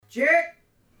Check.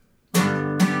 We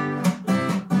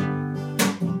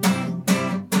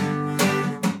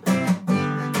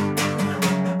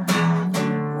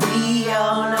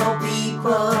all know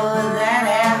people that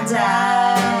have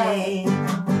died.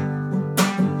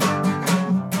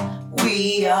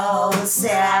 We all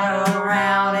sat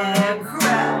around and cried.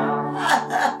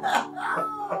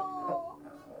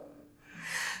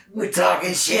 We're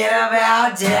talking shit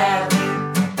about death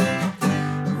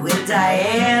with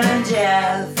Diane and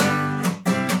Jeff.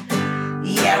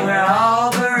 Yeah, we're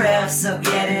all bereft, so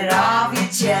get it off your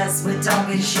chest. We're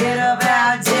talking shit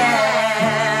about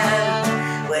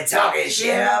death. We're talking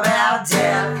shit about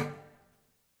death.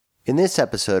 In this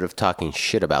episode of Talking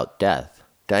Shit About Death,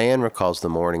 Diane recalls the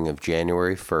morning of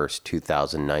January 1st,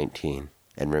 2019,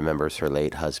 and remembers her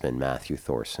late husband, Matthew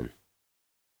Thorson.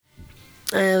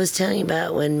 I was telling you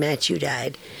about when Matthew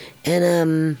died,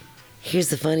 and here's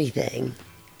the funny thing.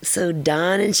 So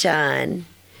Don and Sean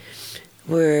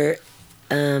were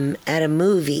at a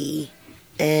movie,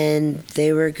 and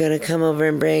they were going to come over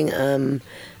and bring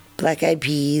black eyed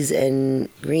peas and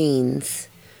greens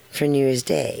for New Year's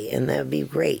Day, and that would be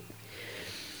great.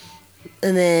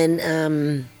 And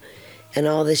then, and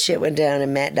all this shit went down,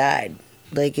 and Matt died.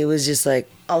 Like, it was just like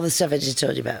all the stuff I just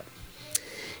told you about.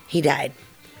 He died.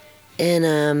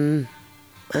 And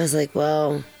I was like,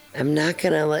 well, I'm not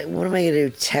going to, like, what am I going to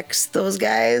do? Text those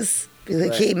guys? Be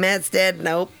like, hey, Matt's dead?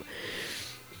 Nope.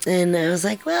 And I was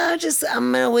like, well,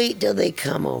 I'm going to wait till they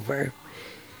come over.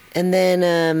 And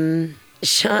then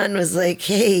Sean was like,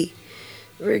 hey,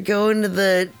 we're going to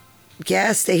the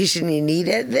gas station. You need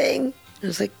anything? I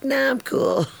was like, nah, I'm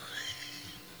cool.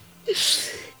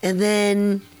 And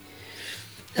then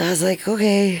I was like,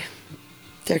 okay,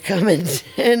 they're coming.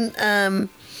 And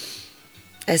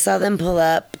I saw them pull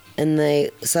up, and I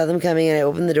saw them coming, and I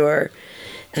opened the door,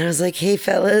 and I was like, hey,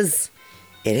 fellas,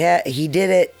 he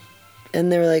did it. And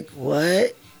they were like,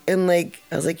 what? And like,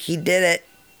 I was like, he did it.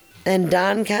 And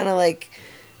Don kind of like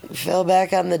fell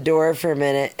back on the door for a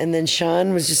minute, and then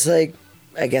Sean was just like,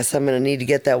 I guess I'm going to need to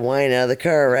get that wine out of the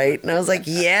car, right? And I was like,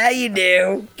 yeah, you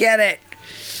do. Get it.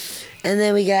 And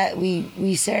then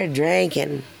we started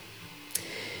drinking.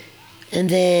 And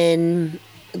then,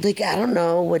 like, I don't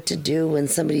know what to do when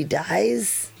somebody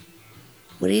dies.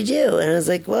 What do you do? And I was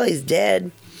like, well, he's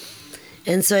dead.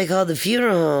 And so I called the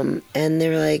funeral home, and they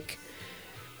were like,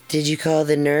 did you call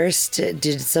the nurse?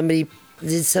 Did somebody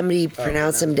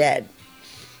pronounce him dead?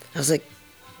 I was like,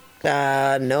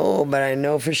 no, but I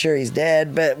know for sure he's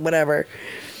dead, but whatever.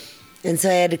 And so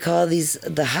I had to call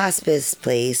the hospice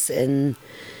place, and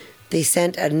they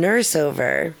sent a nurse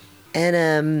over.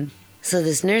 And so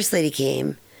this nurse lady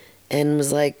came and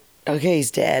was like, okay,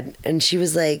 he's dead. And she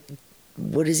was like,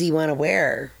 what does he want to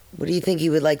wear? What do you think he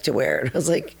would like to wear? And I was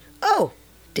like, oh,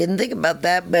 didn't think about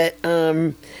that, but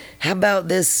how about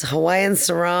this Hawaiian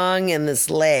sarong and this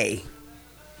lei?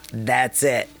 That's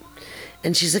it.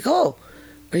 And she's like, oh,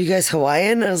 are you guys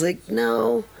Hawaiian? I was like,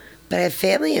 no, but I have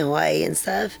family in Hawaii and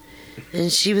stuff.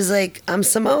 And she was like, I'm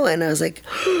Samoan. I was like,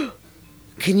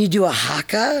 can you do a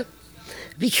haka?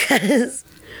 Because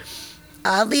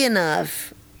oddly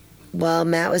enough, while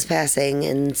Matt was passing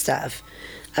and stuff,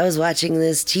 I was watching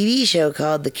this TV show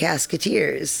called The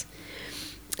Casketeers.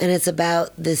 And it's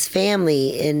about this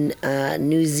family in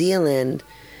New Zealand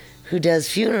who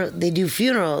does they do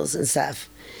funerals and stuff.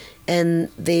 And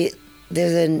there's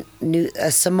a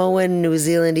Samoan New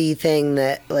Zealand-y thing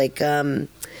that like they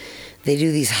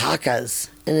do these hakas,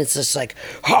 and it's just like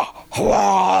ha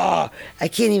ha. I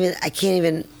can't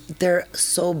even. They're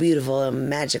so beautiful and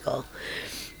magical.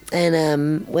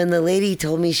 And when the lady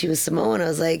told me she was Samoan, I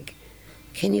was like,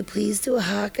 can you please do a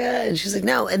haka? And she was like,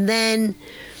 no. And then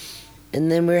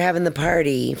we were having the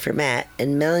party for Matt,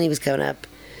 and Melanie was coming up,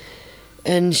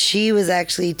 and she was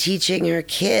actually teaching her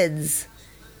kids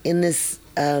in this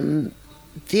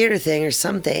theater thing or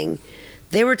something.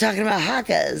 They were talking about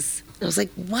hakas. I was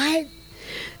like, what?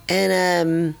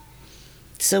 And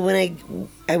so when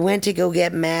I went to go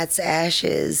get Matt's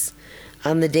ashes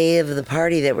on the day of the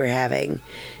party that we're having,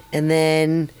 and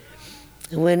then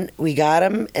when we got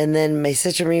him, and then my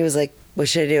sister Marie was like, what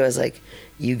should I do? I was like,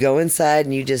 you go inside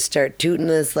and you just start tooting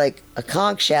this like a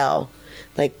conch shell,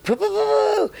 like poo poo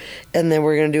poo, and then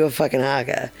we're gonna do a fucking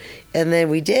haka. And then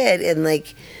we did, and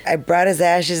like I brought his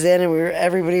ashes in, and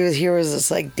everybody was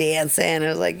just like dancing. And I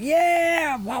was like,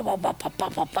 yeah, wow, wow, wow,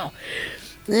 wow, wow, wow.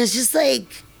 And it's just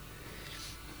like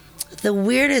the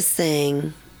weirdest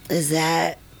thing is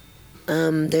that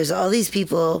there's all these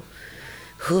people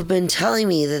who have been telling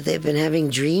me that they've been having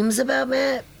dreams about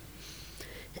Matt,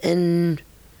 and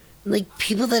like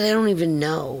people that I don't even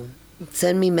know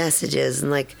send me messages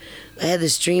and like, I had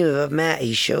this dream of Matt.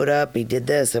 He showed up. He did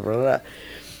this. Blah, blah, blah.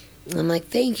 I'm like,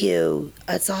 thank you.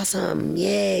 That's awesome.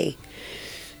 Yay.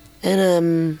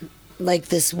 And like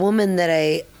this woman that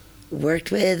I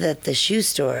worked with at the shoe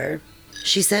store,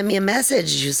 she sent me a message.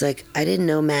 She was like, I didn't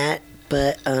know Matt,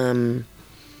 but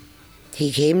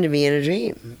he came to me in a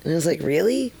dream. And I was like,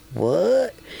 really?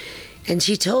 What? And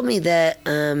she told me that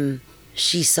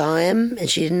she saw him and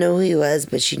she didn't know who he was,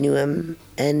 but she knew him.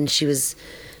 And she was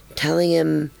telling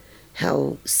him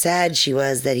how sad she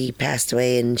was that he passed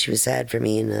away, and she was sad for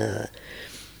me.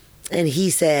 And he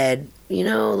said, you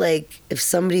know, like, if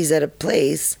somebody's at a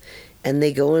place and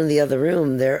they go into the other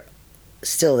room, they're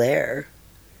still there.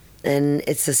 And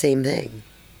it's the same thing.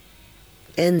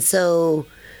 And so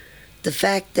the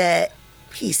fact that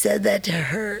he said that to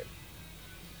her,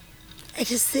 I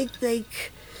just think,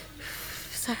 like,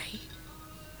 sorry.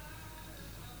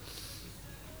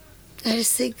 I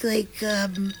just think, like,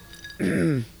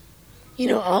 you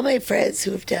know, all my friends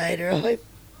who have died or all my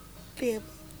family,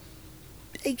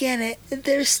 I get it.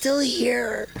 They're still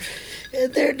here.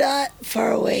 And they're not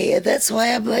far away. And that's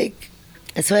why I'm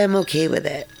okay with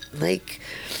it. Like,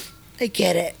 I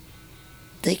get it.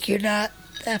 Like, you're not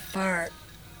that far.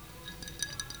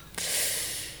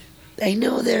 I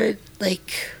know they're,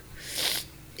 like,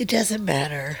 it doesn't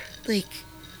matter. Like,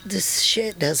 this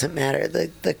shit doesn't matter.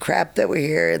 The crap that we're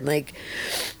hearing, like,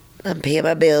 I'm paying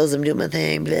my bills, I'm doing my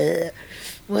thing, blah,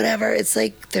 whatever. It's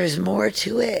like, there's more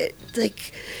to it.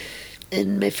 Like,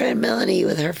 and my friend Melanie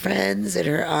with her friends and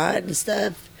her aunt and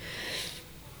stuff,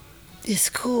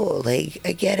 it's cool. Like,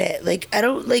 I get it. Like, I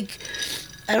don't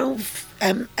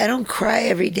cry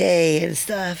every day and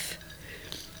stuff.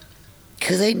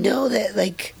 Because I know that,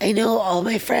 like, I know all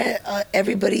my friends,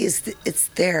 everybody it's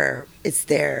there. It's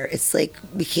there. It's like,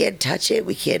 we can't touch it,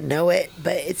 we can't know it,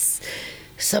 but it's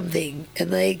something. And,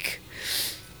 like,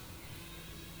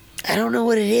 I don't know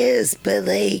what it is, but,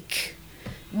 like,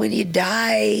 when you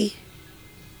die,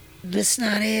 that's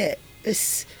not it.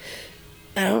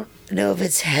 I don't know if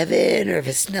it's heaven or if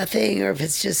it's nothing or if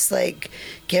it's just, like,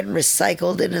 getting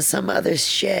recycled into some other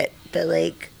shit, but,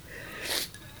 like,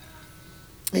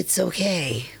 it's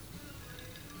okay.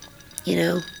 You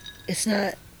know, it's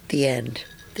not the end.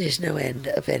 There's no end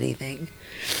of anything.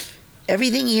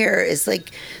 Everything here is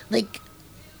like,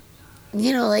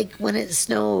 you know, like when it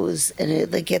snows and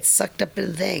it, like, gets sucked up in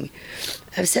the thing.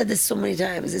 I've said this so many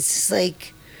times. It's just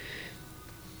like,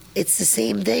 it's the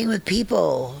same thing with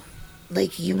people.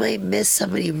 Like, you might miss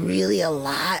somebody really a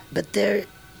lot, but they're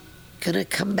gonna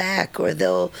come back, or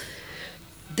they're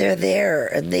there,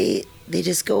 and they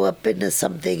just go up into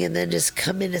something and then just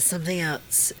come into something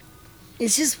else.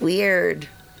 It's just weird.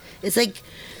 It's like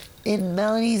in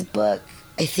Melanie's book,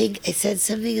 I think I said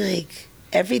something like,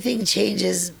 everything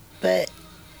changes, but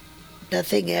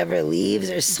nothing ever leaves,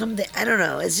 or something. I don't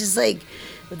know. It's just like,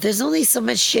 there's only so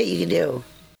much shit you can do.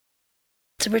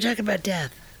 So we're talking about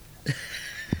death.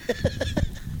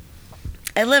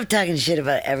 I love talking shit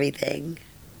about everything.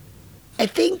 I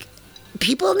think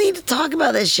people need to talk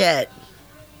about this shit.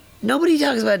 Nobody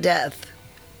talks about death.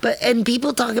 And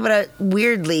people talk about it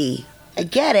weirdly. I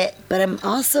get it, but I'm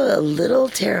also a little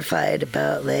terrified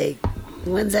about, like,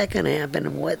 when's that gonna happen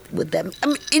and what would that...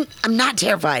 I'm not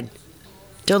terrified.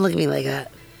 Don't look at me like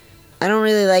that. I don't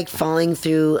really like falling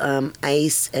through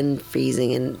ice and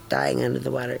freezing and dying under the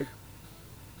water.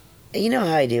 You know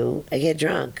how I do. I get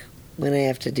drunk when I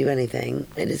have to do anything.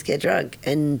 I just get drunk.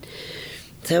 And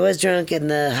so I was drunk, and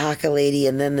the haka lady,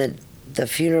 and then the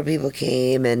funeral people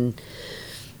came, and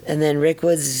then Rick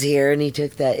Woods is here, and he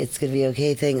took that "It's Gonna Be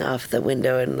Okay" thing off the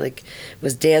window and, like,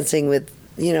 was dancing with,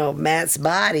 you know, Matt's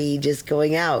body just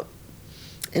going out.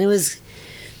 And it was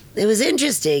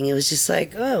interesting. It was just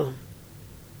like, oh.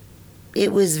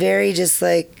 It was very just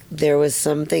like there was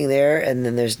something there and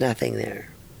then there's nothing there.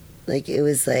 Like, it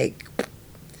was like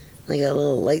a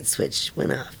little light switch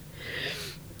went off.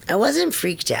 I wasn't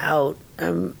freaked out.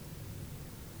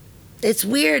 It's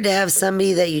weird to have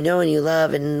somebody that you know and you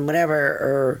love and whatever,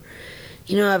 or,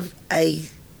 you know,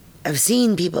 I've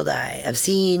seen people die. I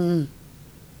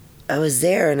was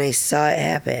there and I saw it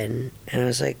happen, and I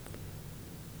was like,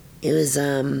 it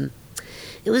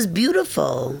was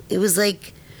beautiful. It was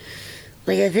like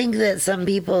I think that some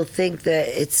people think that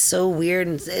it's so weird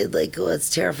and, like, oh, it's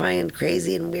terrifying and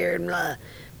crazy and weird and blah.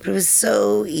 But it was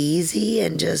so easy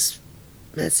and just,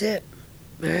 that's it.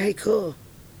 All right, cool.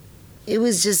 It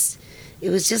was just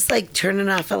like turning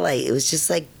off a light. It was just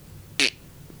like,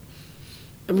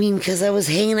 I mean, because I was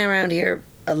hanging around here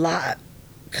a lot,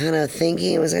 kind of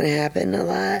thinking it was going to happen a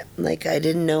lot. Like, I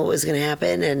didn't know it was going to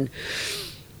happen. And,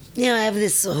 you know, I have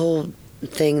this whole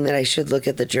thing that I should look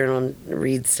at the journal and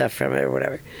read stuff from it or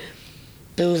whatever.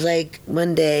 it was like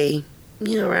one day,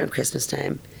 around Christmas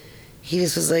time, he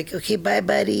just was like, okay, bye,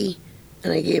 buddy.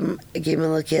 And I gave him a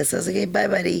little kiss. I was like, hey, bye,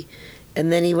 buddy.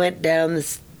 And then he went down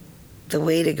the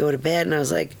way to go to bed, and I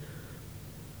was like,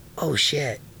 oh,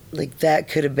 shit. Like, that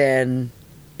could have been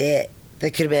it.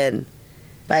 That could have been,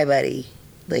 bye, buddy.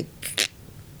 Like,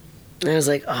 and I was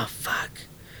like, oh, fuck.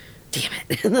 Damn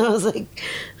it. And I was like,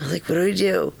 what do we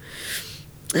do?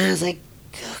 And I was like,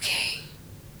 okay.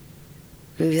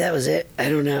 Maybe that was it. I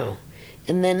don't know.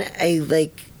 And then I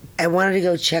wanted to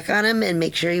go check on him and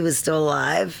make sure he was still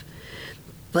alive.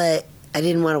 But I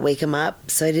didn't want to wake him up,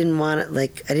 so I didn't want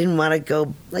to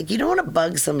go, you don't want to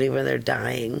bug somebody when they're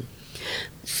dying.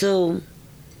 So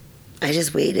I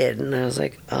just waited, and I was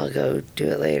like, I'll go do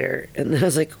it later. And then I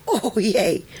was like, oh,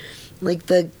 yay. Like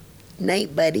the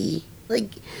night buddy. I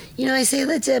say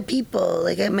that to people.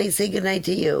 I might say goodnight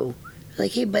to you.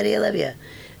 Like, hey, buddy, I love you.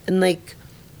 And,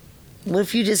 what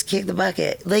if you just kick the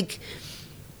bucket?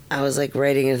 I was,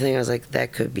 writing a thing. I was like,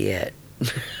 that could be it.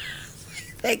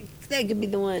 That could be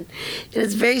the one. And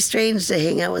it's very strange to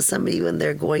hang out with somebody when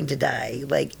they're going to die,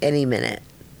 any minute.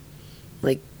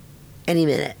 Any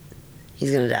minute,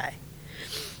 he's going to die.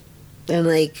 And,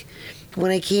 when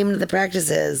I came to the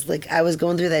practices, I was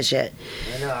going through that shit.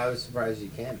 I know, I was surprised you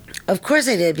came. Of course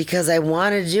I did, because I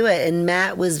wanted to do it. And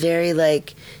Matt was very,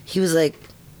 he was like,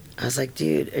 I was like,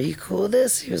 dude, are you cool with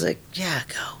this? He was like, yeah,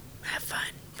 go, have fun.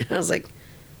 And I was like,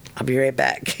 I'll be right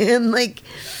back. And,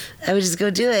 I would just go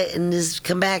do it and just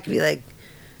come back and be like,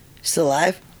 still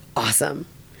alive? Awesome.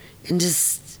 And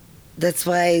just, that's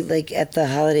why, at the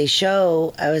holiday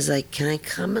show, I was like, can I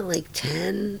come at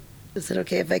 10? Is it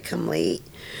okay if I come late?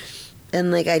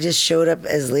 And I just showed up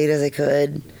as late as I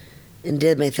could and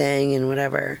did my thing and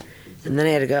whatever. And then I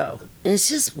had to go. And it's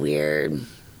just weird.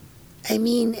 I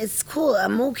mean, it's cool.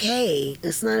 I'm okay.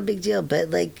 It's not a big deal.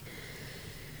 But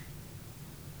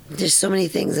there's so many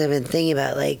things I've been thinking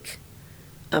about.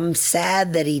 I'm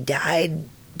sad that he died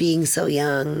being so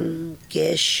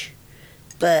young-ish,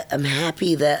 but I'm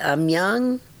happy that I'm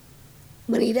young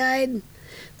when he died.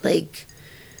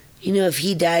 If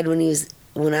he died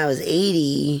when I was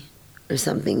 80 or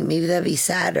something, maybe that'd be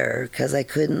sadder because I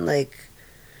couldn't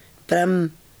but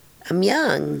I'm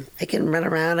young. I can run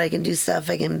around, I can do stuff,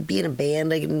 I can be in a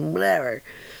band, I can whatever.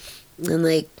 And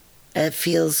it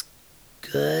feels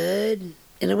good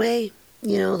in a way.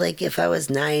 If I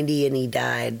was 90 and he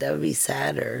died, that would be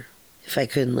sadder. If I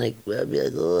couldn't, I'd be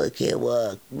like, oh, I can't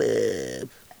walk.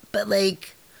 But,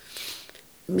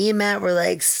 me and Matt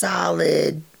were,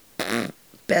 solid,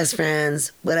 best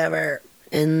friends, whatever.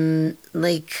 And,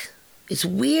 it's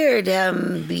weird to have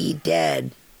him be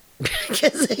dead.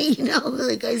 Because,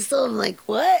 I still am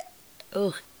what?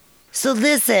 Oh. So,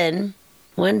 listen,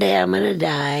 one day I'm going to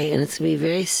die, and it's going to be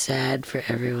very sad for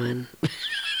everyone.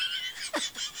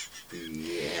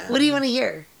 Yeah. What do you want to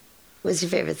hear? What's your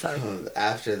favorite song?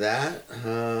 After that,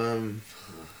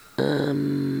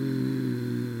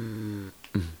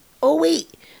 Oh, wait.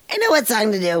 I know what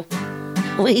song to do.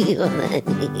 Wait, hold on.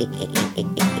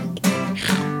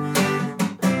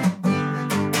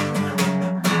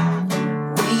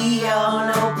 We all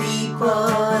know people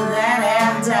that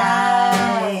have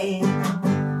died.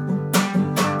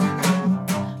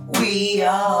 We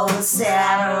all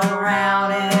sat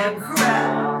around and cried.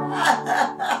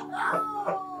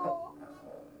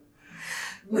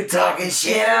 We're talking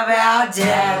shit about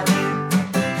death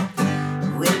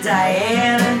with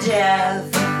Diane and Jeff.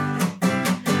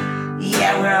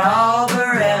 Yeah, we're all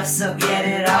bereft, so get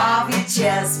it off your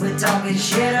chest. We're talking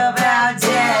shit about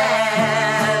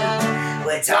death.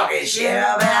 We're talking shit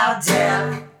about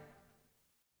death.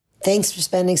 Thanks for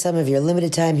spending some of your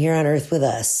limited time here on Earth with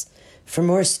us. For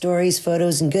more stories,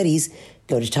 photos, and goodies,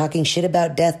 go to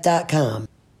TalkingShitAboutDeath.com.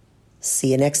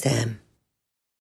 See you next time.